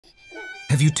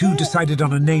Have you two decided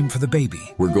on a name for the baby?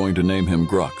 We're going to name him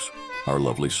Grox, our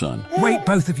lovely son. Wait,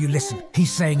 both of you listen.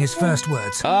 He's saying his first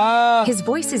words. His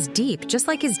voice is deep, just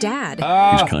like his dad.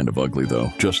 He's kind of ugly,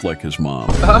 though, just like his mom.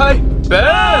 I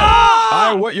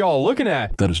bet! What y'all looking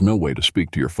at? That is no way to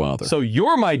speak to your father. So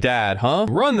you're my dad, huh?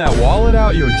 Run that wallet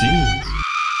out your jeans.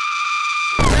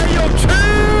 Hey, yo,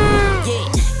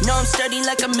 No, I'm sturdy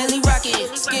like a milli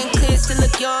rocket. Skin clear, still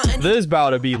look young. this is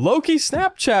about to be low-key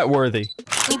Snapchat worthy.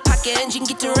 Me pocket engine,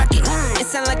 get to rocket. It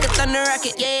sound like a thunder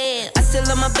rocket. Yeah, I still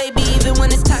love my baby even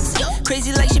when it's toxic.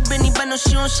 Crazy like she Britney, but no,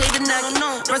 she don't shade the knock.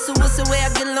 No, Russell Wilson way I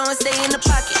get low and stay in the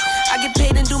pocket. I get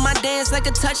paid and do my dance like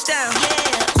a touchdown.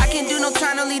 Yeah, I can't do no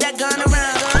time to leave that gun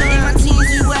around. In my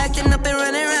teens, we were acting up and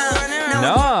running around.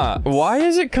 Nah, why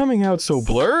is it coming out so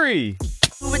blurry?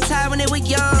 Retired when they were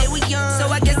young. So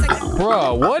I guess I can.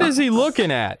 Bruh, what is he looking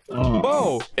at?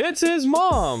 Whoa, it's his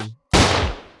mom.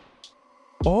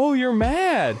 Oh, you're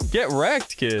mad. Get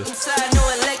wrecked, kid. Inside, no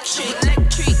electric.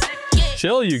 Yeah.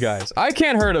 Chill, you guys. I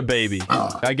can't hurt a baby.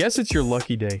 I guess it's your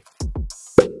lucky day.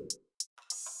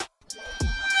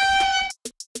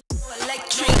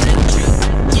 Electric.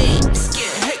 Yeah, it's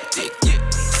getting hectic.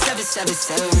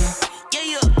 777.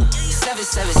 Yeah.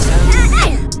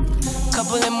 777.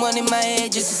 Couple of money in my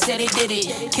head just to say they did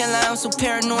it. Can't lie, I'm so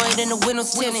paranoid and the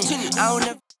windows tinted. I don't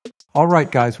ever. All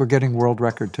right, guys, we're getting world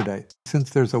record today. Since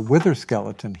there's a wither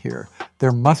skeleton here,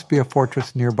 there must be a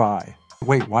fortress nearby.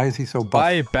 Wait, why is he so buff?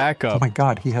 Buy backup. Oh my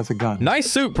god, he has a gun. Nice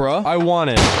suit, bro. I want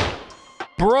it.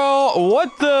 Bro,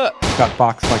 what the? Got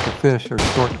boxed like a fish or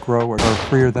short grower or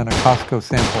freer than a Costco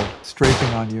sample.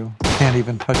 Strafing on you. Can't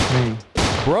even touch me.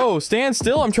 Bro, stand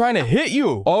still. I'm trying to hit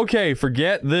you. Okay,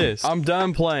 forget this. I'm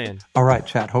done playing. All right,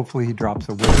 chat. Hopefully he drops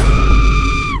a wither.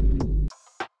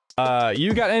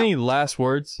 You got any last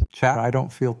words? Chat, I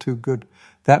don't feel too good.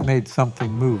 That made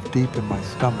something move deep in my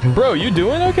stomach. Bro, you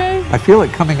doing okay? I feel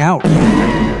it coming out.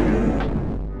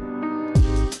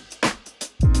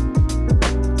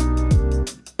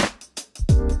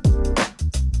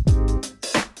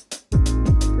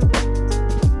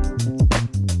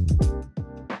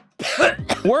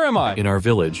 Where am I? In our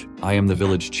village, I am the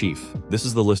village chief. This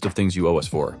is the list of things you owe us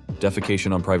for.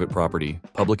 Defecation on private property,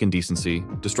 public indecency,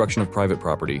 destruction of private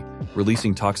property,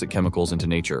 releasing toxic chemicals into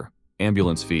nature,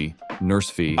 ambulance fee, nurse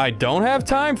fee. I don't have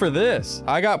time for this.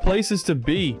 I got places to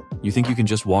be. You think you can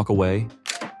just walk away?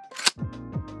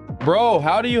 Bro,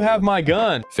 how do you have my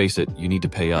gun? Face it, you need to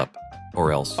pay up,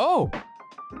 or else. Oh.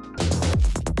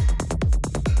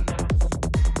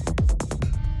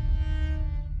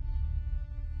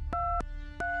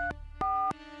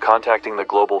 Contacting the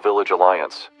Global Village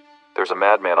Alliance. There's a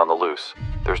madman on the loose.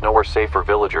 There's nowhere safe for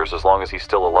villagers as long as he's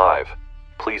still alive.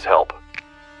 Please help.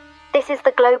 This is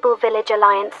the Global Village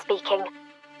Alliance speaking.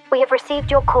 We have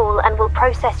received your call and will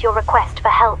process your request for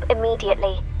help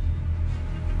immediately.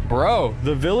 Bro,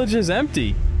 the village is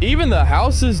empty. Even the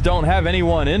houses don't have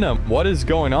anyone in them. What is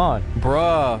going on?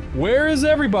 Bruh, where is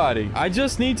everybody? I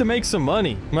just need to make some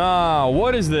money. Ah,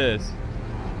 what is this?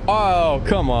 Oh,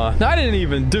 come on. I didn't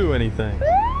even do anything.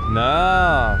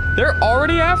 Nah, they're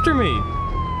already after me.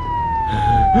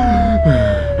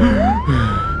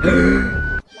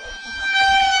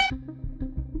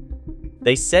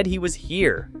 They said he was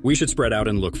here. We should spread out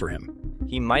and look for him.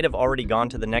 He might have already gone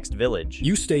to the next village.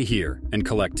 You stay here and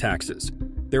collect taxes.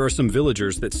 There are some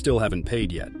villagers that still haven't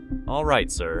paid yet. All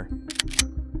right, sir.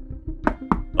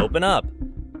 Open up.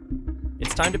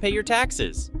 It's time to pay your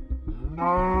taxes.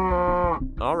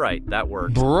 All right, that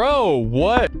worked. Bro,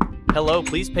 what? Hello,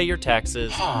 please pay your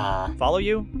taxes. Follow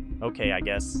you? Okay, I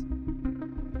guess.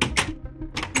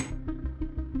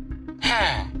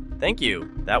 Thank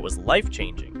you. That was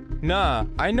life-changing. Nah,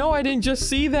 I know I didn't just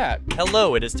see that.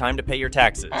 Hello, it is time to pay your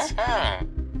taxes.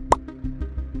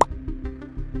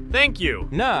 Thank you.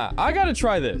 Nah, I gotta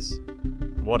try this.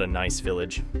 What a nice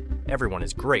village. Everyone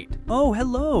is great. Oh,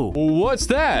 hello. What's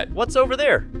that? What's over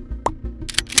there?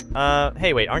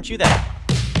 Hey, wait, aren't you that?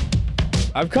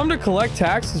 I've come to collect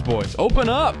taxes, boys. Open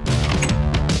up.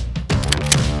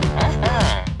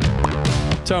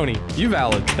 Tony, you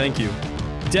valid. Thank you.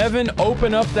 Devin,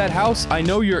 open up that house. I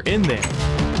know you're in there.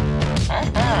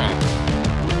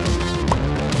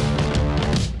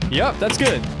 Yep, that's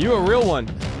good. You a real one.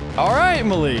 All right,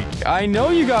 Malik. I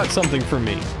know you got something for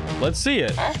me. Let's see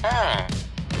it.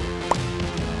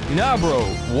 Nah, bro.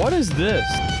 What is this?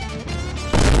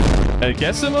 I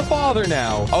guess I'm a father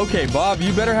now. Okay, Bob,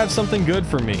 you better have something good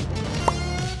for me.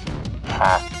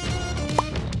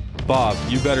 Bob,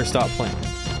 you better stop playing.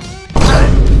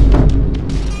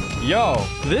 Yo,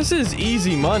 this is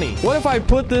easy money. What if I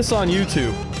put this on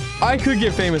YouTube? I could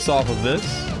get famous off of this.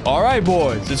 All right,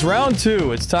 boys, it's round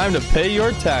 2. It's time to pay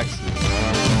your taxes.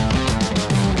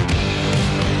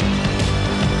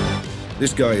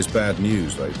 This guy is bad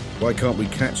news, like, why can't we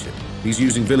catch him? He's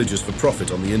using villagers for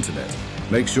profit on the internet.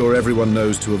 Make sure everyone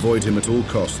knows to avoid him at all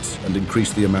costs and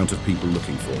increase the amount of people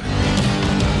looking for him.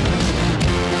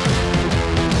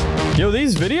 Yo,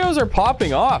 these videos are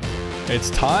popping off.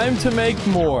 It's time to make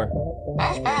more.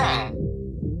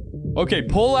 Okay,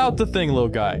 pull out the thing, little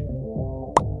guy.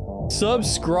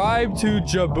 Subscribe to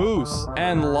Jaboose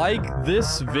and like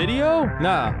this video?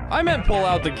 Nah, I meant pull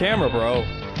out the camera, bro.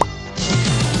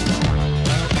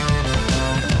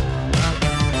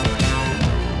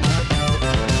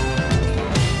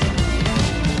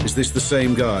 Is this the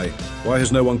same guy? Why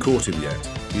has no one caught him yet?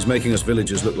 He's making us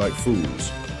villagers look like fools.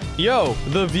 Yo,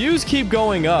 the views keep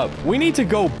going up. We need to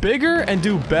go bigger and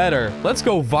do better. Let's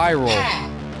go viral.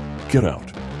 Get out.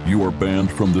 You are banned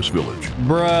from this village.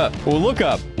 Bruh. Well, look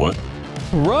up. What?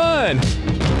 Run!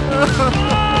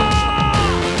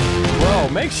 Bro,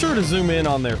 make sure to zoom in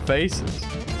on their faces.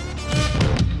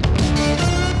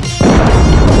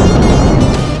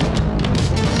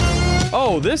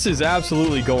 Oh, this is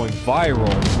absolutely going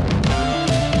viral.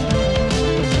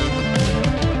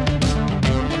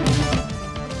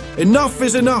 Enough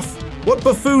is enough! What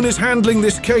buffoon is handling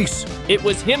this case? It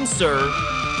was him, sir.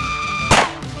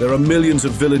 There are millions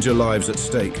of villager lives at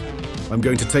stake. I'm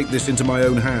going to take this into my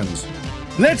own hands.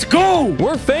 Let's go!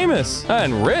 We're famous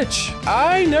and rich.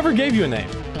 I never gave you a name.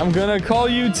 I'm gonna call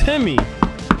you Timmy.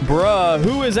 Bruh,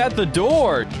 who is at the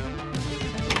door?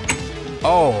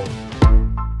 Oh.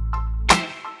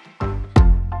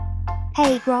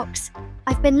 Hey, Grox.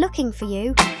 I've been looking for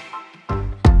you.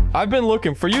 I've been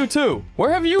looking for you too.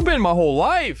 Where have you been my whole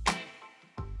life?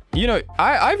 You know,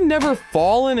 I've never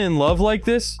fallen in love like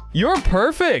this. You're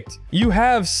perfect. You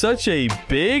have such a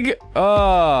big,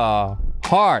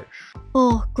 heart.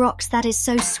 Oh, Grox, that is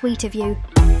so sweet of you.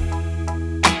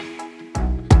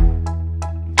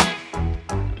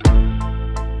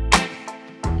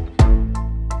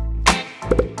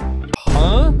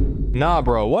 Huh? Nah,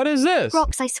 bro, what is this?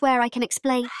 Grox, I swear I can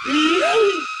explain.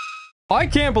 I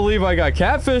can't believe I got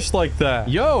catfished like that.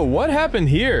 Yo, what happened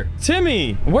here?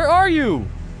 Timmy, where are you?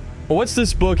 What's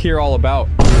this book here all about?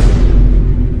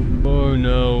 Oh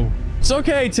no. It's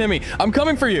okay, Timmy. I'm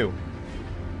coming for you.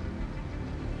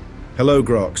 Hello,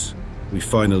 Grox. We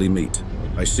finally meet.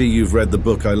 I see you've read the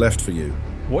book I left for you.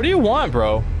 What do you want,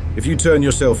 bro? If you turn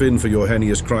yourself in for your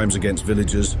heinous crimes against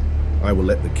villagers, I will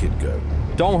let the kid go.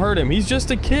 Don't hurt him. He's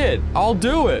just a kid. I'll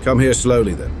do it. Come here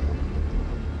slowly, then.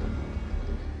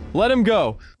 Let him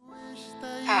go.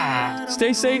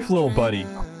 Stay safe, little buddy.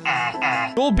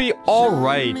 We'll be all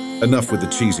right. Enough with the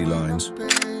cheesy lines.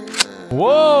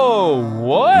 Whoa,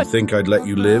 what? You think I'd let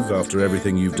you live after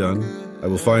everything you've done? I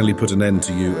will finally put an end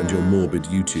to you and your morbid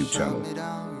YouTube channel.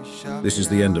 This is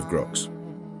the end of Grox.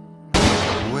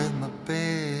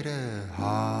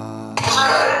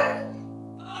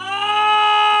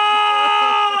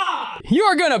 You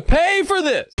are gonna pay for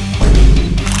this!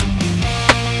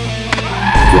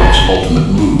 Grox's ultimate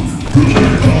move.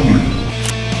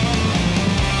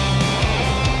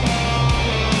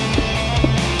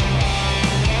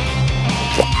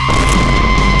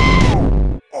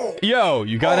 Yo,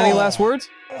 you got any last words?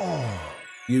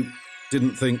 You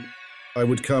didn't think I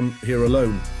would come here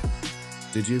alone,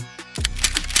 did you?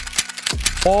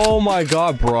 Oh my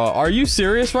god, bruh. Are you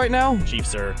serious right now? Chief,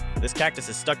 sir. This cactus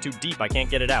is stuck too deep. I can't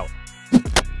get it out.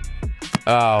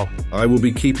 Oh. I will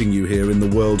be keeping you here in the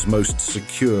world's most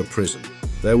secure prison.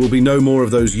 There will be no more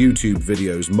of those YouTube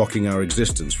videos mocking our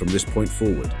existence from this point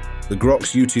forward. The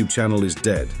Grox YouTube channel is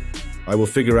dead. I will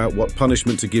figure out what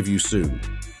punishment to give you soon.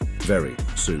 Very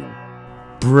soon.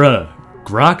 Bruh,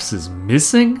 Grox is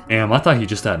missing? Damn, I thought he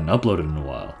just hadn't uploaded in a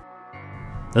while.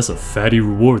 That's a fatty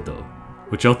reward though.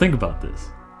 What y'all think about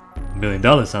this? $1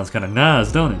 million sounds kinda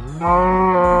nice, don't it?